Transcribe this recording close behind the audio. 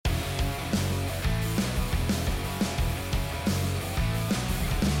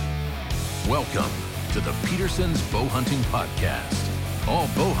Welcome to the Peterson's Bow Hunting Podcast. All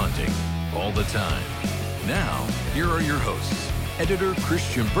bow hunting, all the time. Now, here are your hosts, Editor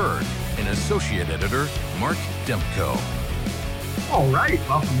Christian Berg and Associate Editor Mark Demko. All right,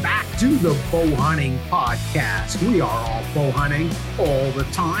 welcome back to the Bow Hunting Podcast. We are all bow hunting all the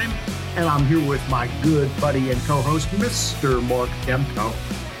time, and I'm here with my good buddy and co-host, Mr. Mark Demko.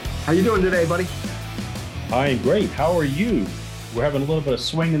 How you doing today, buddy? I am great. How are you? We're having a little bit of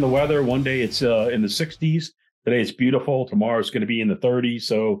swing in the weather. One day it's in the 60s. Today it's beautiful. Tomorrow it's going to be in the 30s.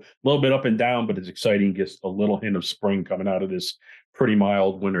 So a little bit up and down, but it's exciting. Just a little hint of spring coming out of this pretty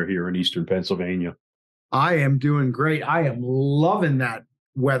mild winter here in eastern Pennsylvania. I am doing great. I am loving that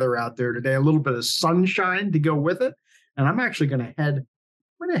weather out there today. A little bit of sunshine to go with it. And I'm actually going to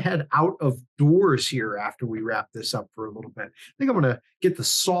head out of doors here after we wrap this up for a little bit. I think I'm going to get the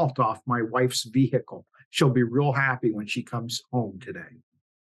salt off my wife's vehicle. She'll be real happy when she comes home today.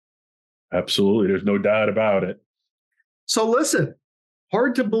 Absolutely. There's no doubt about it. So listen,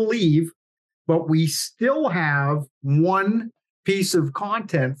 hard to believe, but we still have one piece of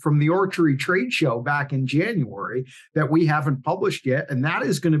content from the archery trade show back in January that we haven't published yet. And that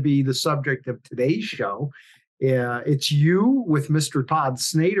is going to be the subject of today's show. It's you with Mr. Todd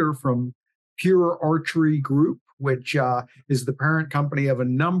Snader from Pure Archery Group, which is the parent company of a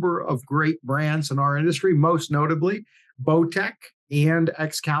number of great brands in our industry, most notably Bowtech and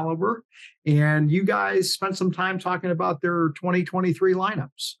Excalibur. And you guys spent some time talking about their 2023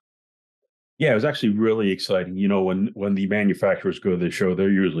 lineups. Yeah, it was actually really exciting. You know, when the manufacturers go to the show, they're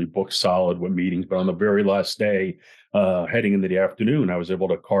usually booked solid with meetings. But on the very last day, heading into the afternoon, I was able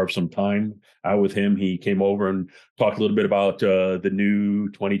to carve some time out with him. He came over and talked a little bit about the new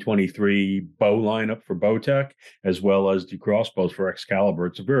 2023 bow lineup for Bowtech, as well as the crossbows for Excalibur.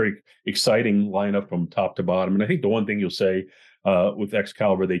 It's a very exciting lineup from top to bottom. And I think the one thing you'll say with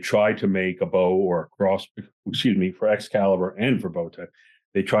Excalibur, they tried to make a bow or for Excalibur and for Bowtech.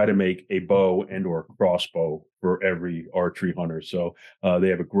 They try to make a bow and or crossbow for every archery hunter. So they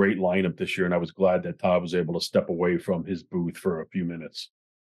have a great lineup this year. And I was glad that Todd was able to step away from his booth for a few minutes.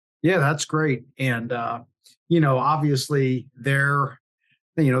 Yeah, that's great. And, obviously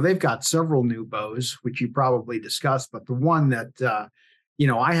they've got several new bows, which you probably discussed, but the one that,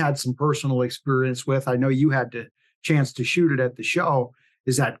 I had some personal experience with, I know you had the chance to shoot it at the show,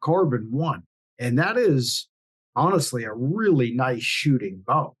 is that Carbon One. And that is honestly a really nice shooting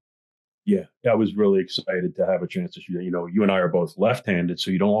bow. Yeah, I was really excited to have a chance to shoot. You know, you and I are both left-handed,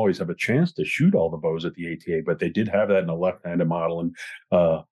 so you don't always have a chance to shoot all the bows at the ATA, but they did have that in a left-handed model.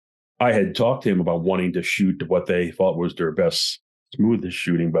 And I had talked to him about wanting to shoot what they thought was their best, smoothest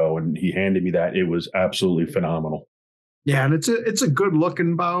shooting bow, and he handed me that. It was absolutely phenomenal. Yeah, and it's a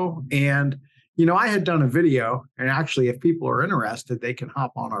good-looking bow. And, I had done a video, and actually, if people are interested, they can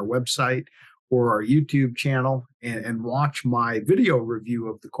hop on our website or our YouTube channel and watch my video review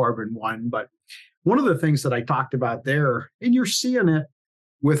of the Carbon One. But one of the things that I talked about there, and you're seeing it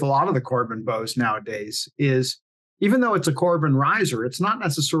with a lot of the carbon bows nowadays, is even though it's a carbon riser, it's not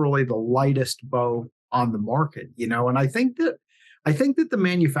necessarily the lightest bow on the market, and I think that the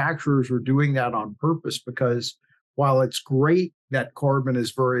manufacturers are doing that on purpose, because while it's great that carbon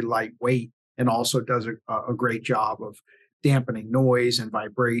is very lightweight and also does a great job of dampening noise and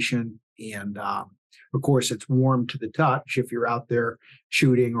vibration. And of course, it's warm to the touch if you're out there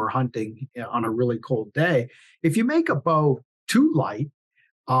shooting or hunting on a really cold day. If you make a bow too light,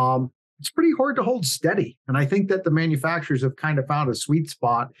 it's pretty hard to hold steady. And I think that the manufacturers have kind of found a sweet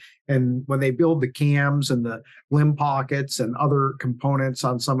spot. And when they build the cams and the limb pockets and other components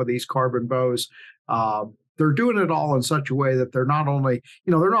on some of these carbon bows, they're doing it all in such a way that they're not only,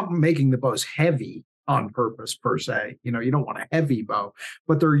 they're not making the bows heavy on purpose per se. You don't want a heavy bow,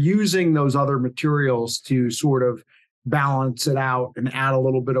 but they're using those other materials to sort of balance it out and add a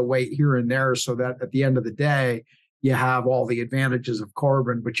little bit of weight here and there, so that at the end of the day, you have all the advantages of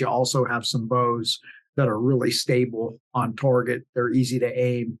carbon, but you also have some bows that are really stable on target. They're easy to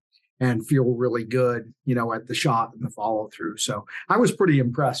aim and feel really good, at the shot and the follow through. So I was pretty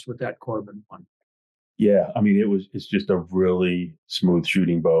impressed with that Carbon One. Yeah, I mean, it's just a really smooth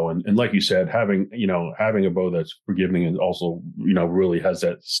shooting bow. And like you said, having a bow that's forgiving and also, really has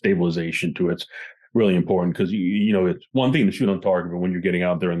that stabilization to it's really important, because, it's one thing to shoot on target, but when you're getting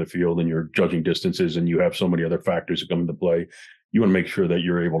out there in the field and you're judging distances and you have so many other factors that come into play, you want to make sure that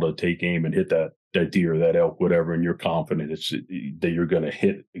you're able to take aim and hit that deer, that elk, whatever, and you're confident that you're going to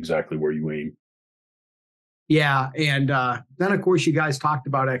hit exactly where you aim. Yeah. And then, of course, you guys talked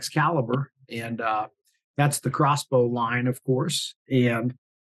about Excalibur, and that's the crossbow line, of course. And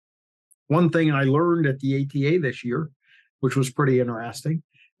one thing I learned at the ATA this year, which was pretty interesting,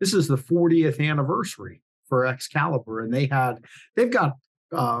 this is the 40th anniversary for Excalibur, and they've got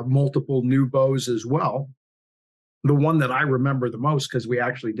multiple new bows as well. The one that I remember the most, because we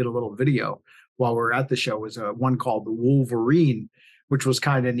actually did a little video while we were at the show, was one called the Wolverine, which was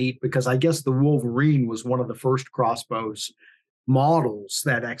kind of neat because I guess the Wolverine was one of the first crossbows models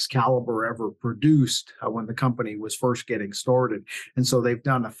that Excalibur ever produced when the company was first getting started. And so they've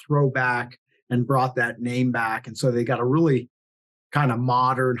done a throwback and brought that name back. And so they got a really kind of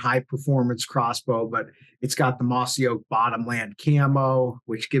modern high performance crossbow, but it's got the mossy oak bottomland camo,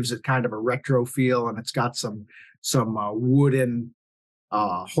 which gives it kind of a retro feel. And it's got some wooden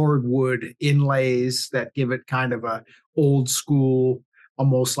hardwood inlays that give it kind of a old school,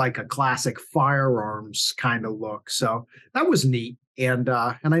 almost like a classic firearms kind of look. So that was neat. And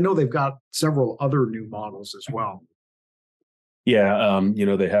I know they've got several other new models as well. Yeah,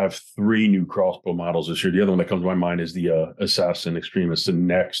 they have 3 new crossbow models this year. The other one that comes to my mind is the Assassin Extreme. It's the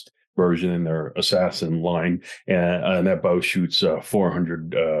next version in their Assassin line, and that bow shoots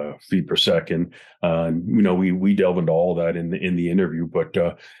 400 feet per second. We delve into all that in the interview, but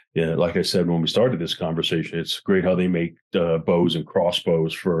like I said when we started this conversation, it's great how they make bows and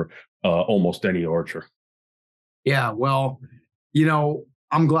crossbows for almost any archer. Yeah, well,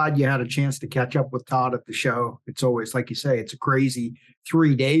 I'm glad you had a chance to catch up with Todd at the show. It's always, like you say, it's a crazy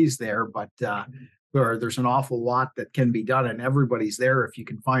 3 days there, but there's an awful lot that can be done, and everybody's there if you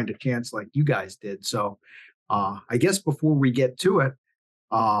can find a chance like you guys did. So I guess before we get to it,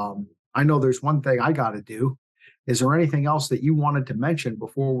 I know there's one thing I got to do. Is there anything else that you wanted to mention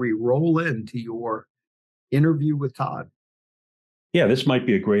before we roll into your interview with Todd? Yeah, this might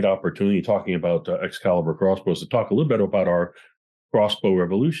be a great opportunity, talking about Excalibur crossbows, to talk a little bit about our Crossbow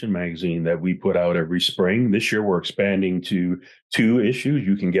Revolution magazine that we put out every spring. This year, we're expanding to 2 issues.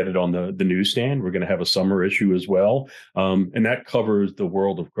 You can get it on the newsstand. We're going to have a summer issue as well. And that covers the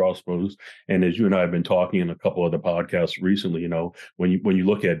world of crossbows. And as you and I have been talking in a couple of the podcasts recently, when you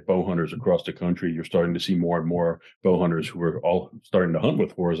look at bow hunters across the country, you're starting to see more and more bow hunters who are all starting to hunt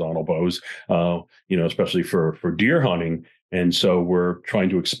with horizontal bows, especially for deer hunting. And so we're trying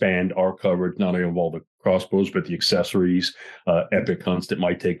to expand our coverage, not only of all the crossbows, but the accessories, epic hunts that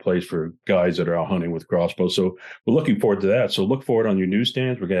might take place for guys that are out hunting with crossbows. So we're looking forward to that. So look for it on your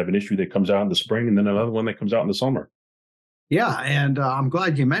newsstands. We're going to have an issue that comes out in the spring and then another one that comes out in the summer. Yeah, and I'm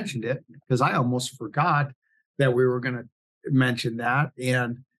glad you mentioned it because I almost forgot that we were going to mention that.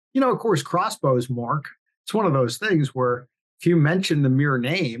 And, of course, crossbows, Mark, it's one of those things where if you mention the mere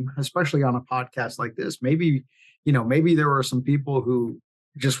name, especially on a podcast like this, maybe there were some people who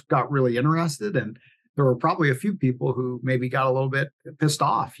just got really interested, and there were probably a few people who maybe got a little bit pissed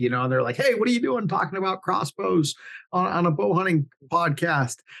off, they're like, hey, what are you doing talking about crossbows on a bow hunting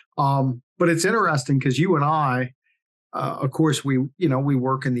podcast? But it's interesting because you and I, of course, we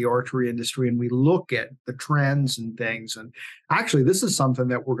work in the archery industry and we look at the trends and things. And actually, this is something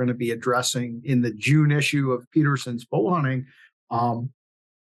that we're going to be addressing in the June issue of Peterson's Bow Hunting.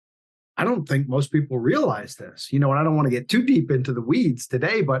 I don't think most people realize this, and I don't want to get too deep into the weeds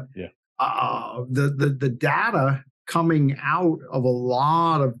today, but the data coming out of a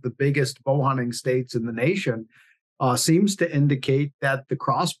lot of the biggest bow hunting states in the nation seems to indicate that the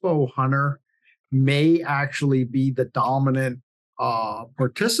crossbow hunter may actually be the dominant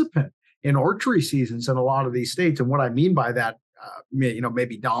participant in archery seasons in a lot of these states. And what I mean by that,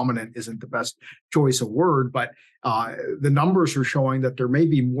 maybe dominant isn't the best choice of word, but the numbers are showing that there may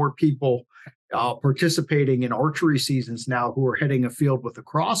be more people participating in archery seasons now who are hitting a field with a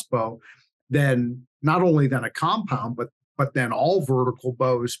crossbow than not only than a compound, but then all vertical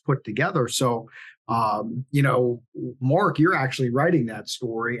bows put together. So, Mark, you're actually writing that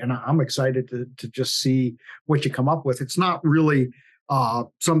story, and I'm excited to just see what you come up with. It's not really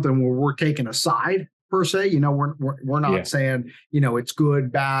something where we're taking a side per se. We're not saying, it's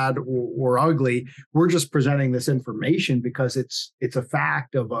good, bad, or ugly. We're just presenting this information because it's a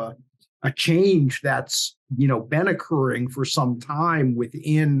fact of a change that's, been occurring for some time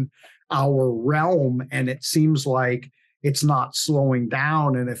within our realm. And it seems like it's not slowing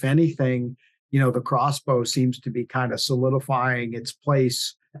down. And if anything, the crossbow seems to be kind of solidifying its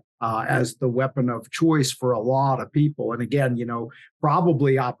place as the weapon of choice for a lot of people. And again,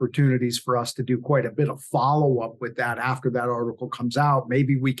 probably opportunities for us to do quite a bit of follow-up with that after that article comes out.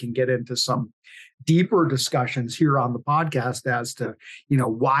 Maybe we can get into some deeper discussions here on the podcast as to,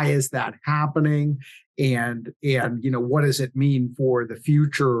 why is that happening? And what does it mean for the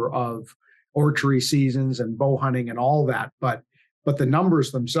future of archery seasons and bow hunting and all that? But the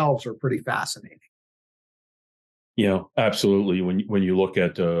numbers themselves are pretty fascinating. Absolutely. When you look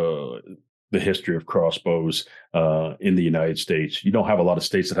at the history of crossbows in the United States. You don't have a lot of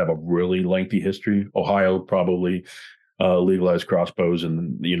states that have a really lengthy history. Ohio probably legalized crossbows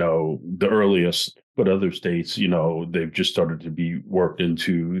and, the earliest, but other states, they've just started to be worked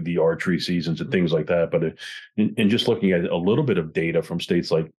into the archery seasons and things like that. But in just looking at a little bit of data from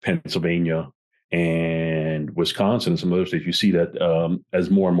states like Pennsylvania and Wisconsin and some other states, you see that as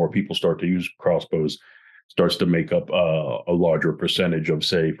more and more people start to use crossbows, starts to make up a larger percentage of,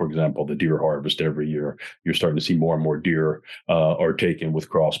 say, for example, the deer harvest every year. You're starting to see more and more deer are taken with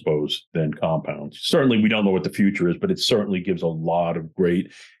crossbows than compounds. Certainly, we don't know what the future is, but it certainly gives a lot of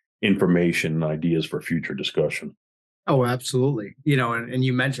great information and ideas for future discussion. Oh, absolutely. And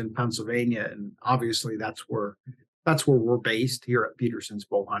you mentioned Pennsylvania, and obviously that's where we're based here at Peterson's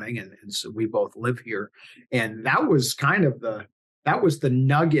Bow Hunting, and so we both live here. And that was kind of the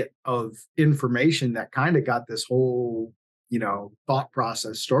nugget of information that kind of got this whole, thought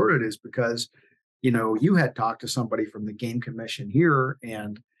process started, is because, you had talked to somebody from the Game Commission here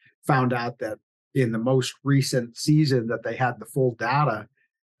and found out that in the most recent season that they had the full data,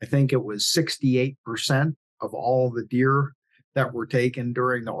 I think it was 68% of all the deer that were taken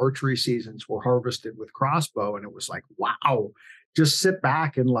during the archery seasons were harvested with crossbow. And it was like, wow, just sit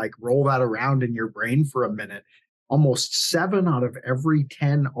back and like roll that around in your brain for a minute. Almost 7 out of every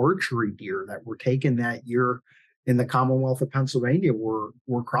 10 archery deer that were taken that year in the Commonwealth of Pennsylvania were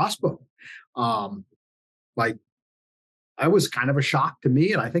crossbow. That was kind of a shock to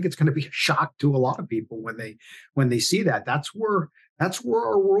me, and I think it's going to be a shock to a lot of people when they see that. That's where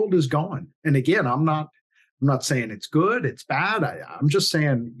our world is going. And again, I'm not saying it's good, it's bad. I'm just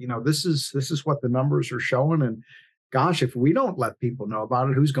saying, this is what the numbers are showing. And gosh, if we don't let people know about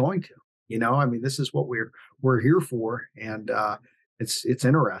it, who's going to? This is what we're here for, and it's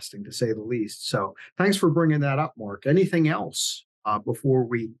interesting to say the least. So thanks for bringing that up, Mark. Anything else before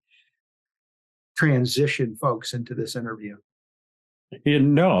we transition folks into this interview?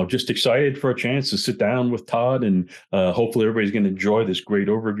 No, just excited for a chance to sit down with Todd, and hopefully everybody's going to enjoy this great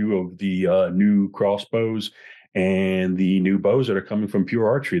overview of the new crossbows and the new bows that are coming from Pure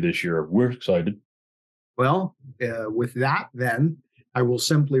Archery this year. We're excited. Well, with that, then, I will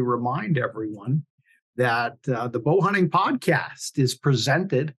simply remind everyone that the Bow Hunting Podcast is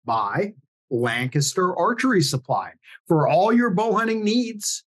presented by Lancaster Archery Supply. For all your bow hunting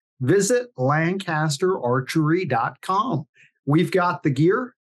needs, visit lancasterarchery.com. We've got the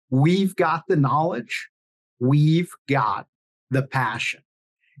gear, we've got the knowledge, we've got the passion.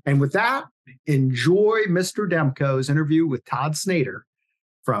 And with that, enjoy Mr. Demko's interview with Todd Snader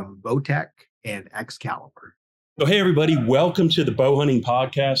from Bowtech and Excalibur. So, hey, everybody, welcome to the Bow Hunting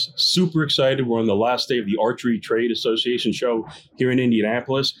Podcast. Super excited. We're on the last day of the Archery Trade Association show here in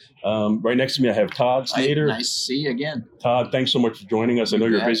Indianapolis. Right next to me, I have Todd Snader. Nice to see you again. Todd, thanks so much for joining us. I know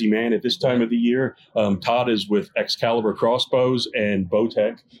you're a busy man at this time of the year. Todd is with Excalibur Crossbows and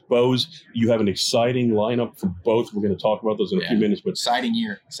Bowtech Bows. You have an exciting lineup for both. We're going to talk about those in a few minutes. But exciting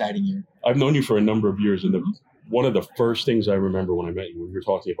year. I've known you for a number of years, and one of the first things I remember when I met you, when you were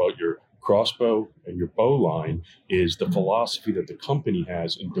talking about your crossbow and your bow line, is the philosophy that the company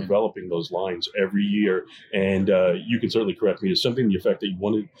has in developing those lines every year. And you can certainly correct me. It's something to the effect that you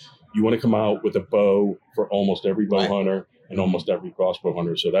want to come out with a bow for almost every bow hunter and almost every crossbow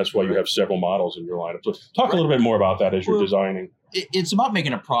hunter. So that's why you have several models in your lineup. So talk a little bit more about that as you're designing. It's about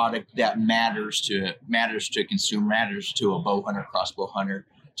making a product that matters to a consumer, matters to a bow hunter, crossbow hunter,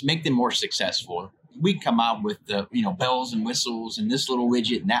 to make them more successful. We come out with the bells and whistles and this little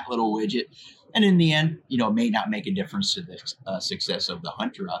widget and that little widget, and in the end, it may not make a difference to the success of the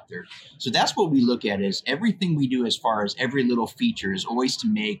hunter out there. So that's what we look at, is everything we do as far as every little feature is always to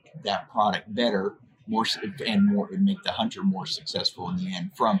make that product better, and make the hunter more successful in the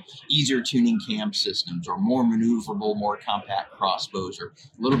end. From easier tuning cam systems, or more maneuverable, more compact crossbows, or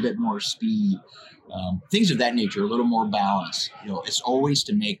a little bit more speed. Things of that nature, a little more balance. It's always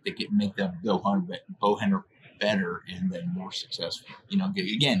to make the bow hunter better and then more successful.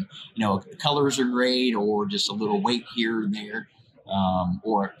 Again, colors are great, or just a little weight here and there,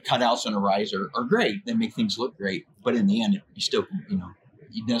 or cutouts on a riser are great. They make things look great, but in the end, you still,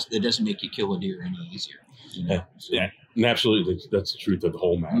 it doesn't make you kill a deer any easier. Yeah, and absolutely, that's the truth of the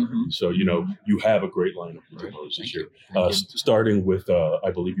whole matter. Mm-hmm. So, you have a great lineup of bows this year. Starting with,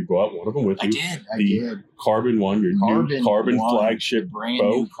 I believe you brought one of them with you. I did. Carbon One, your new Carbon flagship brand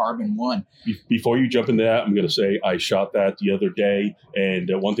bow. New Carbon One. Before you jump into that, I'm going to say I shot that the other day, and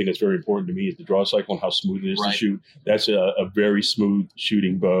one thing that's very important to me is the draw cycle and how smooth it is to shoot. That's a very smooth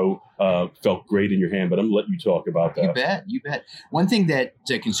shooting bow. Felt great in your hand, but I'm going to let you talk about that. You bet. One thing that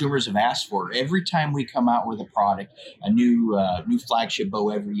consumers have asked for, every time we come out with a product, a new flagship bow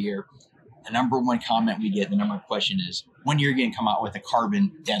every year, the number one comment we get, the number one question is, when you're going to come out with a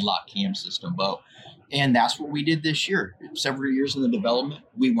carbon deadlock cam system bow? And that's what we did this year. Several years in the development,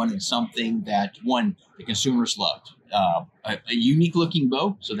 we wanted something that, one, the consumers loved. A unique looking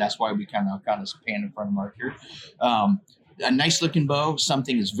bow, so that's why we kind of got us pan in front of Mark here. A nice looking bow,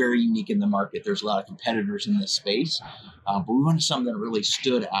 something that's very unique in the market. There's a lot of competitors in this space, but we wanted something that really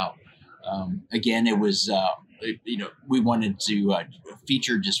stood out. Again, it was, we wanted to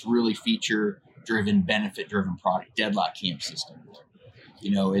really feature-driven, benefit-driven product, deadlock cam system.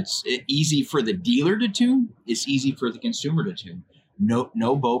 It's easy for the dealer to tune. It's easy for the consumer to tune.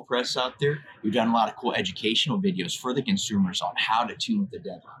 No bow press out there. We've done a lot of cool educational videos for the consumers on how to tune the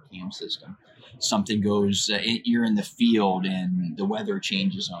deadlock cam system. Something goes, you're in the field and the weather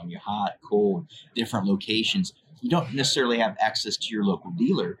changes on you, hot, cold, different locations. You don't necessarily have access to your local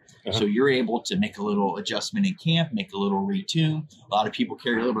dealer. So you're able to make a little adjustment in camp, make a little retune. A lot of people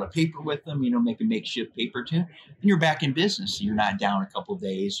carry a little bit of paper with them, make a makeshift paper tune, and you're back in business. You're not down a couple of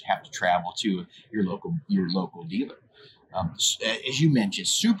days, have to travel to your local dealer. As you mentioned,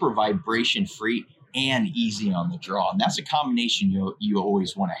 super vibration free and easy on the draw. And that's a combination you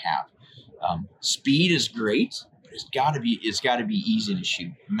always want to have. Speed is great, but it's got to be easy to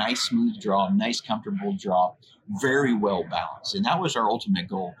shoot. Nice smooth draw, nice comfortable draw, very well balanced. And that was our ultimate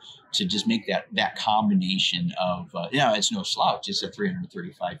goal, to just make that combination of it's no slouch. It's a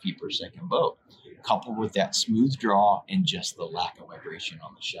 335 feet per second bow, coupled with that smooth draw and just the lack of vibration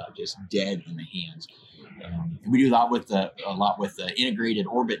on the shot, just dead in the hands. We do a lot with the integrated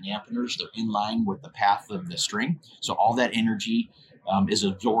orbit dampeners. They're in line with the path of the string, so all that energy is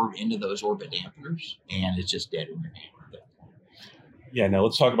absorbed into those orbit dampeners, and it's just dead in your hand. Yeah, now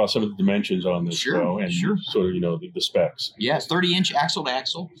let's talk about some of the dimensions on this bow and sort of the specs. Yeah, it's 30-inch axle to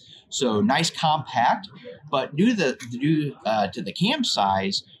axle, so nice compact, but due to the cam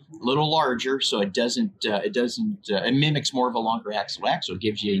size, a little larger, so it mimics more of a longer axle to axle. It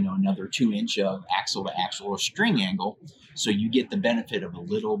gives you another 2-inch of axle to axle or string angle, so you get the benefit of a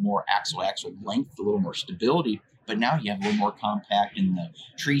little more axle to axle length, a little more stability. But now you have a little more compact in the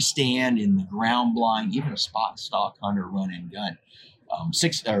tree stand, in the ground blind, even a spot and stock hunter run and gun.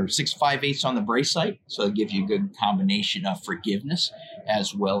 6 5/8 on the brace sight, so it gives you a good combination of forgiveness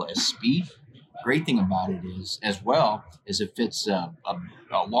as well as speed. Great thing about it is it fits a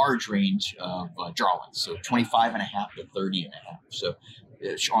large range of draw lengths, so 25.5 to 30.5. So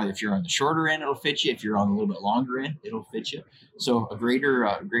if you're on the shorter end, it'll fit you. If you're on a little bit longer end, it'll fit you. So a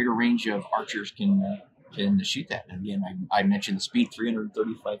greater range of archers can shoot that. And again, I mentioned the speed,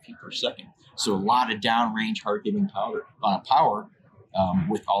 335 feet per second. So a lot of downrange, hard-hitting power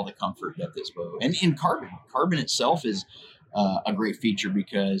with all the comfort that this bow. And in carbon itself is a great feature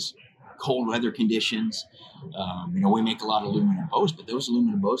because cold weather conditions, we make a lot of aluminum bows, but those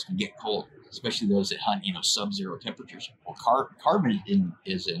aluminum bows can get cold, especially those that hunt, sub-zero temperatures. Well, carbon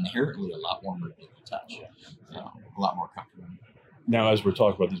is inherently a lot warmer to the touch, a lot more comfortable. Now, as we're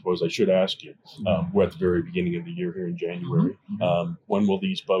talking about these bows, I should ask you, we're at the very beginning of the year here in January. When will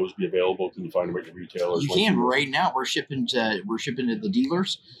these bows be available? Can you find them at your retailers? You can right now. We're shipping to the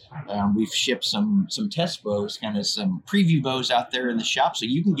dealers. We've shipped some test bows, kind of some preview bows out there in the shop, so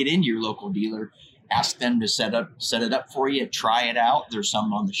you can get into your local dealer, ask them to set it up for you, try it out. There's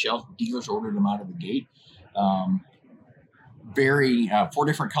some on the shelf. Dealers ordered them out of the gate. 4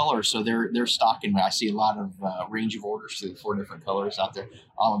 different colors, so they're stocking. I see a lot of range of orders through the 4 different colors out there: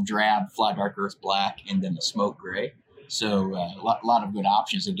 olive drab, flat dark earth black, and then the smoke gray. So a lot of good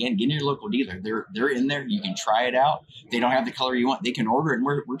options. Again, get in your local dealer. They're in there. You can try it out. If they don't have the color you want, they can order it, and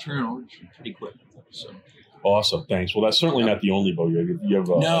we're turning orders pretty quick. So. Awesome, thanks. Well, that's certainly not the only bow. You have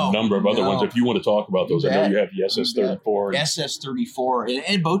a number of other ones. If you want to talk about those, I know you have the SS34. SS34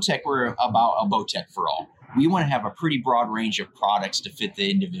 and Bowtech. We're about a Bowtech for all. We want to have a pretty broad range of products to fit the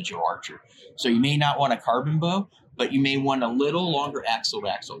individual archer. So you may not want a carbon bow, but you may want a little longer axle to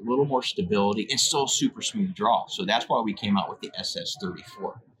axle, a little more stability, and still super smooth draw. So that's why we came out with the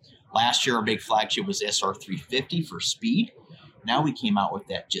SS34. Last year, our big flagship was SR350 for speed. Now we came out with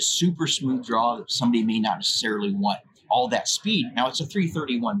that just super smooth draw that somebody may not necessarily want all that speed. Now it's a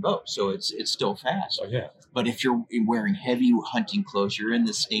 331 bow, so it's still fast. Oh, yeah. But if you're wearing heavy hunting clothes, you're in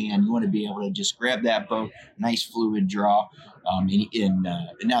the stand, you want to be able to just grab that bow, nice fluid draw. And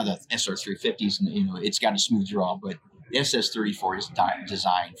now the SR350s, it's got a smooth draw, but the SS34 is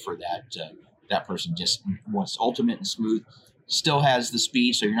designed for that person just wants ultimate and smooth. Still has the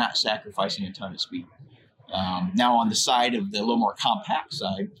speed, so you're not sacrificing a ton of speed. Now on the side of the little more compact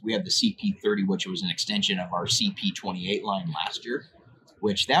side, we have the CP30, which was an extension of our CP28 line last year.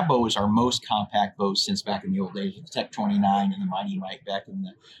 which that bow is our most compact bow since back in the old days, the Tech 29 and the Mighty Mike back in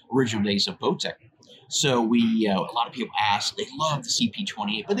the original days of Bowtech. So a lot of people asked, they love the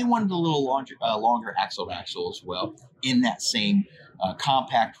CP28, but they wanted a little longer axle to axle as well in that same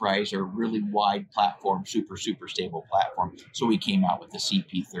compact riser, really wide platform, super stable platform. So we came out with the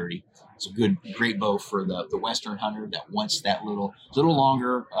CP30. It's a great bow for the Western hunter that wants that little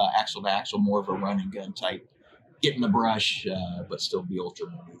longer axle to axle, more of a run and gun type, get in the brush, but still be ultra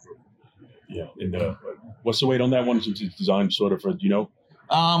maneuverable. Yeah. And what's the weight on that one since it's designed sort of for,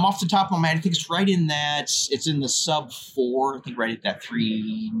 Off the top of my head, I think it's right in that. It's in the sub 4. I think right at that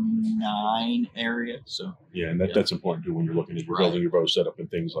 3.9 area. So yeah, and that's important too when you're looking at Right. building your bow setup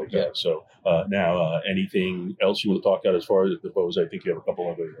and things like Yeah. that. So now, anything else you want to talk about as far as the bows? I think you have a couple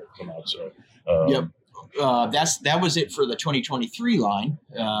other that come out. So Yep. That was it for the 2023 line.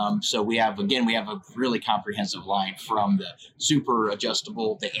 So we have a really comprehensive line from the super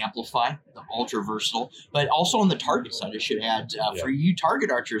adjustable, the Amplify, the ultra versatile, but also on the target side, I should add for you target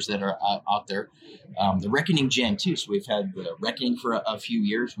archers that are out there, the Reckoning Gen 2. So we've had the Reckoning for a few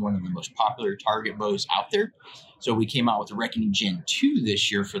years, one of the most popular target bows out there. So we came out with the Reckoning Gen 2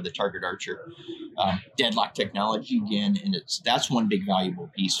 this year for the target archer. Deadlock technology again, and that's one big valuable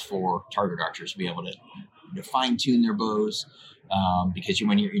piece for target archers to be able to fine tune their bows, because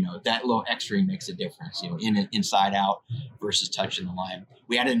when you're that little X-ring makes a difference. Inside out versus touching the line.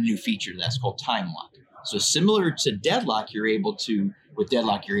 We added a new feature that's called Time Lock. So similar to Deadlock, with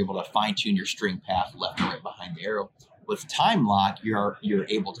Deadlock you're able to fine tune your string path left and right behind the arrow. With Time Lock, you're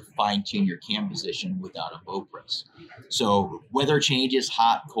able to fine tune your cam position without a bow press. So weather changes,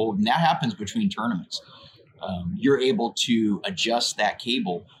 hot, cold, and that happens between tournaments. You're able to adjust that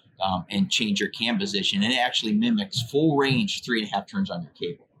cable and change your cam position, and it actually mimics full range 3.5 turns on your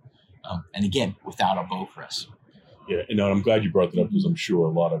cable. And again, without a bow press. yeah, and I'm glad you brought that up because I'm sure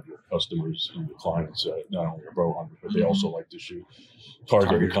a lot of your customers and your clients not only are bow hunters, but they also like to shoot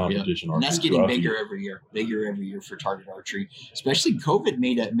target and competition and that's archery getting throughout the bigger every year for target archery. Especially COVID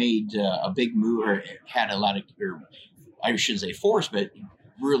made a big move, or had a lot of, or I shouldn't say force, but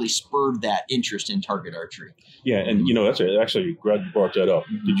really spurred that interest in target archery. Yeah, and that's actually glad you brought that up.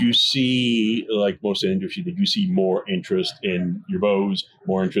 Did you see, like most of the industry, did you see more interest in your bows,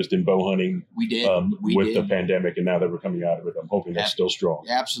 more interest in bow hunting? We did. With the pandemic, and now that we're coming out of it, I'm hoping that's still strong.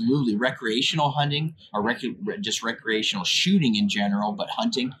 Absolutely. Recreational hunting, or just recreational shooting in general, but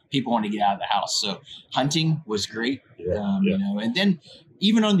hunting, people want to get out of the house. So hunting was great, and then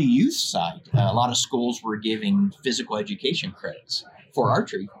even on the youth side, a lot of schools were giving physical education credits for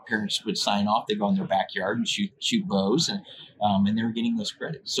archery. Parents would sign off, they go in their backyard and shoot bows, and they were getting those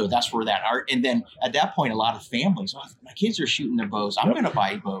credits. So that's where that art, and then at that point, a lot of families, my kids are shooting their bows, I'm going to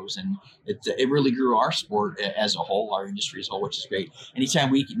buy bows. And it really grew our sport as a whole, our industry as a whole, which is great.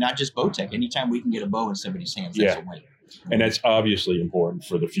 Anytime not just Bowtech, anytime we can get a bow in somebody's hands, that's a win. And that's obviously important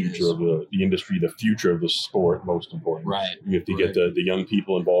for the future of the industry, the future of the sport, most important. Right. You have to get the young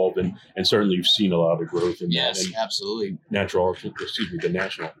people involved, and certainly you've seen a lot of growth in that. Yes, and absolutely. the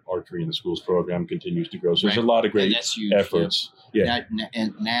National Archery in the Schools program continues to grow. So there's a lot of great efforts. Yeah.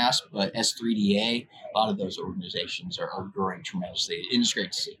 And NASP, S3DA, a lot of those organizations are growing tremendously. And it's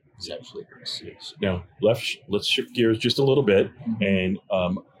great to see. It's absolutely great to see. Now, let's shift gears just a little bit. And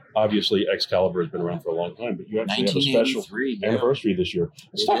obviously, Excalibur has been around for a long time, but you actually have a special anniversary this year.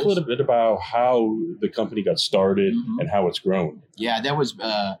 Let's talk a little bit about how the company got started and how it's grown. Yeah, that was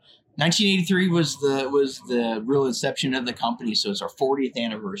 1983 was the real inception of the company. So it's our 40th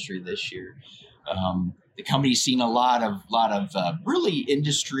anniversary this year. The company's seen a lot of really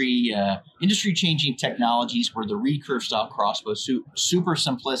industry changing technologies, where the recurve style crossbow, super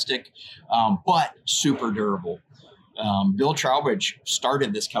simplistic, but super durable. Bill Trowbridge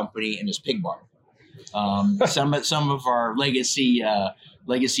started this company in his pig barn. Some of our legacy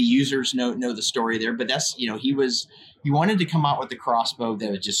users know the story there, but that's he wanted to come out with the crossbow that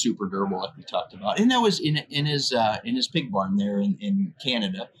was just super durable, like we talked about, and that was in his pig barn there in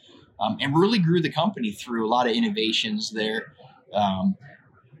Canada, and really grew the company through a lot of innovations there.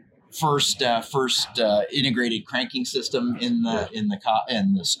 First integrated cranking system in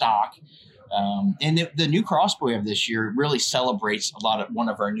the stock. And the new crossbow we have this year really celebrates one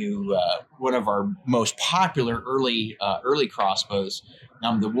of our most popular early crossbows,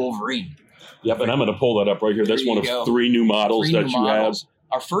 the Wolverine. Yep, and I'm going to pull that up right here. That's one of 3 new models you have.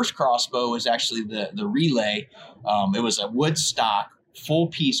 Our first crossbow was actually the Relay. It was a wood stock, full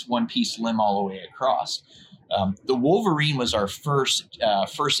piece, one piece limb all the way across. The Wolverine was our first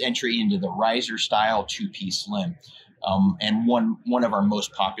entry into the riser style 2-piece limb. and one of our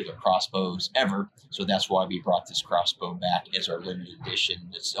most popular crossbows ever. So that's why we brought this crossbow back as our limited edition.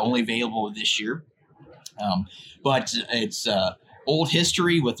 It's only available this year, but it's old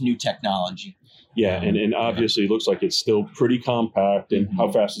history with new technology. Yeah, and obviously it looks like it's still pretty compact. And how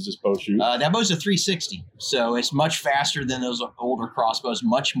fast does this bow shoot? That bow's a 360, so it's much faster than those older crossbows,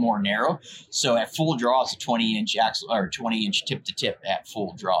 much more narrow. So at full draw, it's a 20-inch axle or 20-inch tip to tip at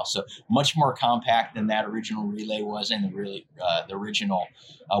full draw. So much more compact than that original Relay was, and the original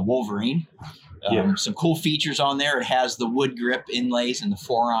Wolverine. Some cool features on there. It has the wood grip inlays in the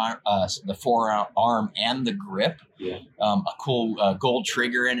forearm and the grip. Yeah. A cool gold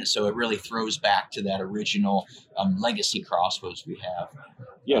trigger in it, so it really throws back to that original legacy crossbows we have.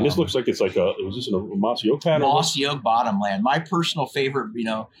 Yeah, and this looks like it's like was this a Mossy Oak pattern? Mossy Oak Bottomland. My personal favorite,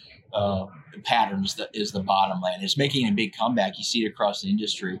 pattern is the Bottomland. It's making a big comeback. You see it across the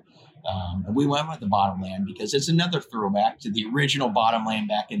industry. And we went with the Bottomland because it's another throwback to the original Bottomland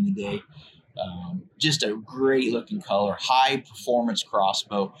back in the day. Just a great looking color, high performance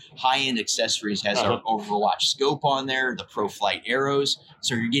crossbow, high end accessories, has our Overwatch scope on there, the ProFlight arrows.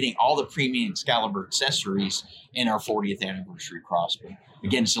 So you're getting all the premium Excalibur accessories in our 40th anniversary crossbow.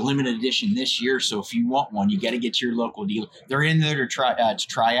 Again, it's a limited edition this year, so if you want one, you got to get to your local dealer. They're in there to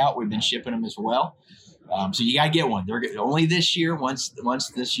try out. We've been shipping them as well. So you got to get one. They're only this year. Once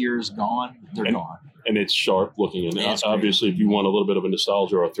this year is gone, they're gone. And it's sharp looking. And yeah, obviously, if you want a little bit of a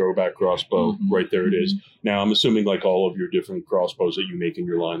nostalgia or a throwback crossbow, right there it is. Now, I'm assuming like all of your different crossbows that you make in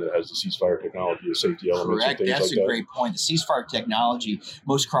your line that has the ceasefire technology, the safety elements, correct. And things That's like that. a great point. The ceasefire technology,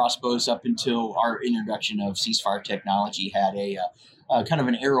 most crossbows up until our introduction of ceasefire technology had a kind of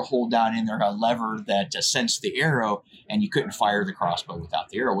an arrow hold down in there, a lever that sensed the arrow, and you couldn't fire the crossbow without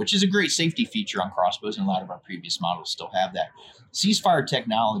the arrow, which is a great safety feature on crossbows, and a lot of our previous models still have that. Ceasefire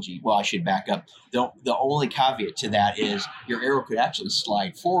technology, well, I should back up. The only caveat to that is your arrow could actually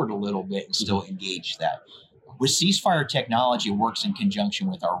slide forward a little bit and still engage that. With ceasefire technology, it works in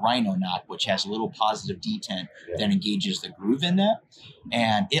conjunction with our Rhino Knot, which has a little positive detent that engages the groove in that,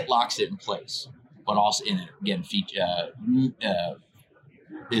 and it locks it in place. But also,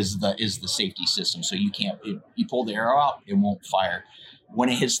 is the safety system, so you can't. You pull the arrow out, it won't fire. When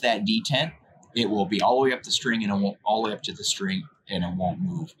it hits that detent, it will be all the way up the string, and it won't all the way up to the string, and it won't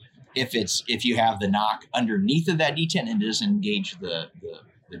move. If you have the knock underneath of that detent and it doesn't engage the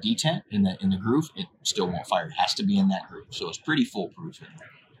detent in the groove, it still won't fire. It has to be in that groove, so it's pretty foolproof in there.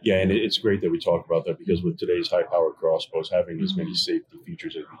 Yeah, and it's great that we talk about that because with today's high-powered crossbows, having as many safety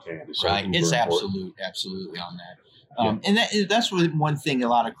features as we can is so right. It's important. absolutely on that. And that's one thing a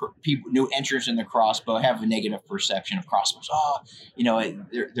lot of people, new entrants in the crossbow, have a negative perception of crossbows.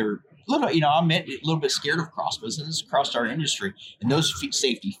 They're little, I'll admit, a little bit scared of crossbows, and this is across our industry. And those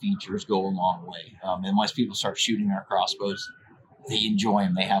safety features go a long way. And once people start shooting our crossbows, they enjoy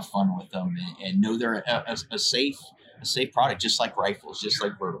them, they have fun with them, and know they're a safe product, just like rifles, just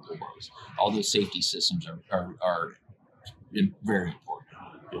like vertical bows. All those safety systems are very important.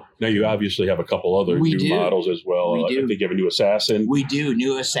 Now, you obviously have a couple other models as well. I think you have a new Assassin. We do.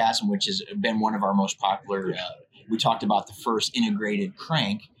 New Assassin, which has been one of our most popular. We talked about the first integrated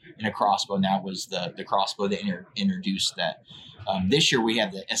crank in a crossbow, and that was the crossbow that introduced that. This year, we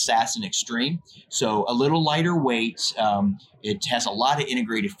have the Assassin Extreme. So a little lighter weight. It has a lot of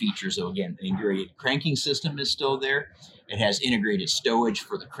integrated features. So again, the integrated cranking system is still there. It has integrated stowage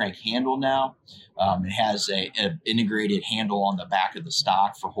for the crank handle now. It has a integrated handle on the back of the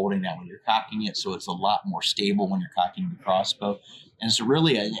stock for holding that when you're cocking it, so it's a lot more stable when you're cocking the crossbow. And it's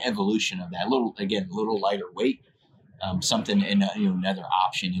really an evolution of that. Little lighter weight, something in another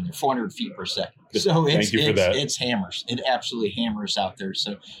option in there, 400 feet per second. So it's hammers. It absolutely hammers out there.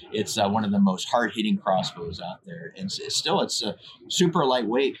 So it's one of the most hard hitting crossbows out there, and it's super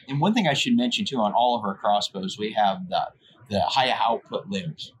lightweight. And one thing I should mention too, on all of our crossbows, we have the high output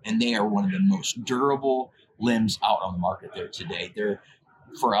limbs, and they are one of the most durable limbs out on the market there today. They're,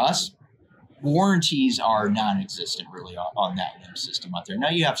 for us, warranties are non-existent really on that limb system out there. Now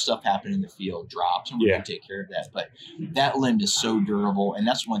you have stuff happen in the field, drops, and we can take care of that. But that limb is so durable, and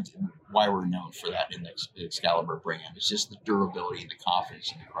that's why we're known for that in the Excalibur brand. It's just the durability and the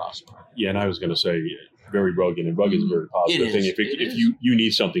confidence in the crossbow. Yeah, and I was going to say, very rugged, and rugged is a very positive thing. If you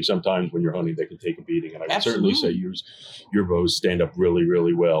need something sometimes when you're hunting that can take a beating, and I can certainly say your bows stand up really,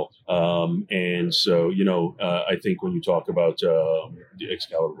 really well. And so, I think when you talk about the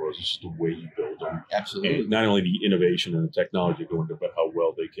Excalibur bows, it's just the way you build them. Absolutely. And not only the innovation and the technology go into it, but how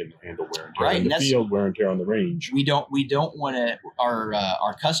well they it can handle wear and tear Right, in the field, wear and tear on the range. We don't want to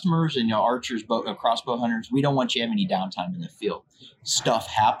our customers and archers, crossbow hunters. We don't want you to have any downtime in the field. Stuff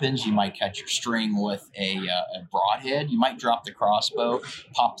happens. You might catch your string with a broadhead. You might drop the crossbow,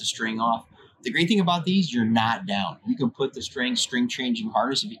 pop the string off. The great thing about these, you're not down. You can put the string changing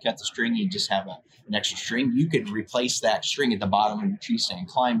harness. If you cut the string, you just have an extra string. You could replace that string at the bottom of your tree stand,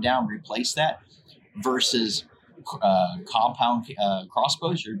 climb down, replace that. Versus compound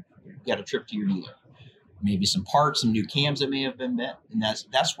crossbows, you got a trip to your dealer. Maybe some parts, some new cams that may have been bent, and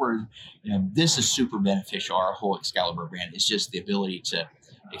that's where this is super beneficial. Our whole Excalibur brand is just the ability to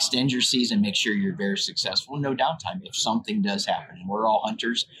extend your season, make sure you're very successful, no downtime. If something does happen, and we're all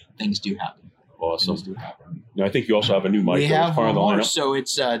hunters, things do happen. Awesome. Things do happen. Now, I think you also have a new mic. We have one more. So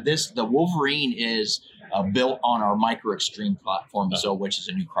it's the Wolverine is built on our Micro Extreme platform, which is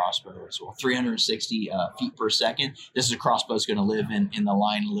a new crossbow. So 360 feet per second. This is a crossbow that's going to live in the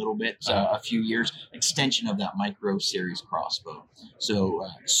line a little bit, a few years. Extension of that Micro Series crossbow. So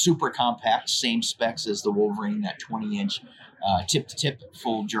super compact, same specs as the Wolverine, that 20-inch tip-to-tip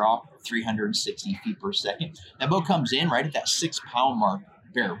full draw, 360 feet per second. That bow comes in right at that 6-pound mark,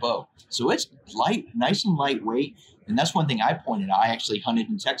 bare bow. So it's light, nice and lightweight. And that's one thing I pointed out. I actually hunted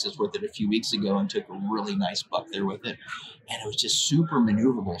in Texas with it a few weeks ago and took a really nice buck there with it. And it was just super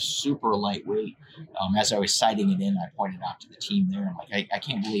maneuverable, super lightweight. As I was sighting it in, I pointed out to the team there. I'm like, I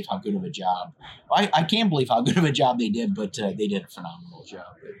can't believe how good of a job. I can believe how good of a job they did, but they did a phenomenal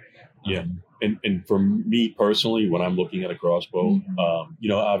job. Yeah. And for me personally, when I'm looking at a crossbow,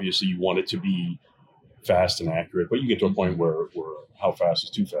 obviously you want it to be fast and accurate, but you get to a point where how fast is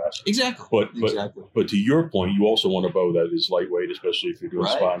too fast. Exactly. But to your point, you also want a bow that is lightweight, especially if you're doing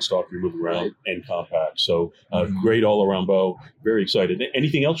spot and stalk, you're moving around, and compact. So great all around bow. Very excited.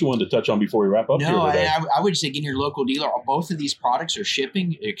 Anything else you wanted to touch on before we wrap up? No, I would say get in your local dealer. Both of these products are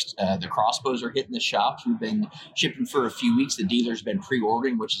shipping. The crossbows are hitting the shops. We've been shipping for a few weeks. The dealer's been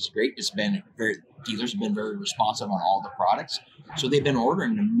pre-ordering, which is great. Dealers have been very responsive on all the products. So they've been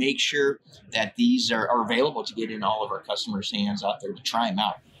ordering to make sure that these are available to get in all of our customers' hands out there to try them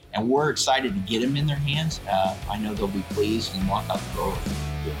out. And we're excited to get them in their hands. I know they'll be pleased and walk out the door with them.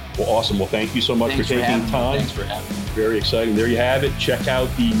 Well, awesome. Well, thank you so much for taking time. Thanks for having me. Very exciting. There you have it. Check out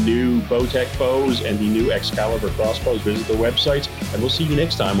the new Bowtech bows and the new Excalibur crossbows. Visit their websites, and we'll see you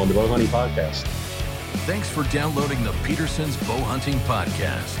next time on the Bow Hunting Podcast. Thanks for downloading the Peterson's Bow Hunting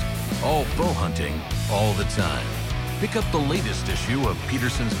Podcast. All bow hunting, all the time. Pick up the latest issue of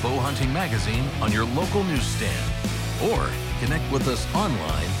Peterson's Bow Hunting Magazine on your local newsstand, or connect with us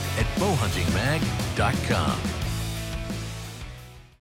online at bowhuntingmag.com.